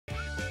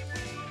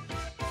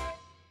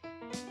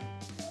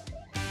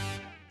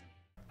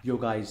Yo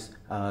guys,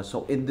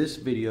 so in this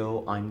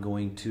video I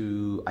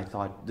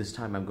thought this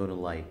time I'm going to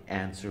like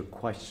answer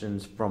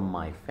questions from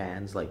my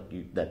fans, like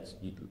you guys.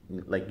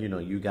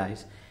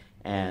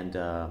 And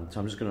so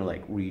I'm just going to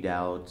like read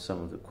out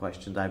some of the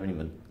questions. I haven't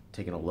even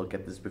taken a look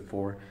at this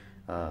before.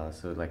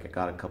 So like I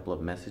got a couple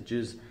of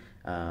messages,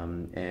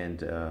 and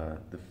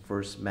the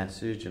first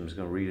message, I'm just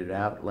going to read it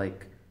out,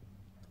 like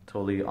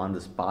totally on the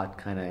spot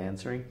kind of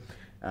answering.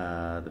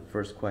 The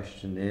first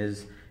question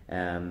is,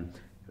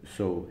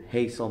 so,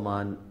 hey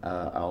Salman,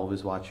 I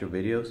always watch your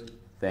videos.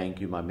 Thank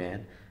you, my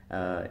man.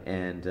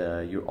 And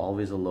you're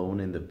always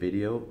alone in the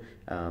video.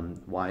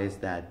 Why is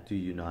that? Do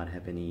you not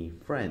have any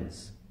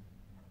friends?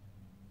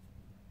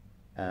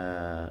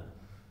 So,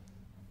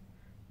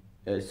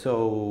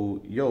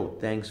 yo,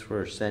 thanks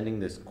for sending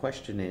this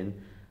question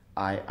in.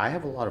 I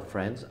have a lot of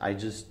friends. I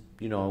just,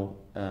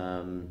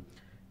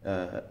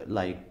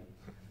 like,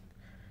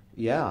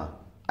 yeah,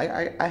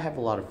 I have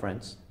a lot of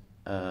friends.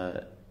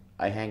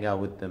 I hang out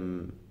with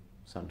them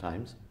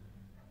sometimes.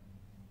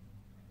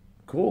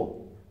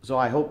 Cool. So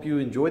I hope you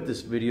enjoyed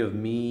this video of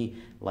me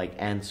like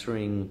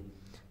answering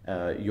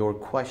your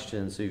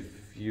questions.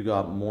 If you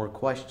got more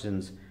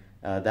questions,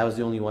 that was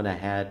the only one I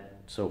had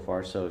so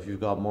far. So if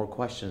you've got more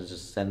questions,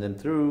 just send them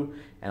through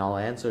and I'll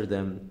answer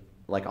them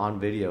like on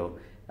video.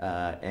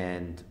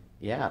 And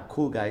yeah,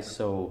 cool guys.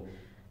 So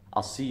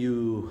I'll see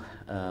you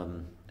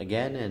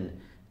again,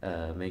 and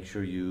make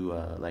sure you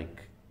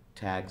like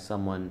tag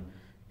someone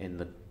in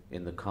the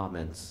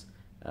comments.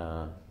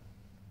 All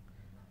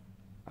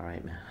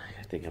right, man.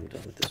 I think I'm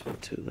done with this one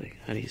too. Like,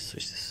 how do you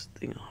switch this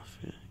thing off?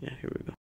 Yeah, here we go.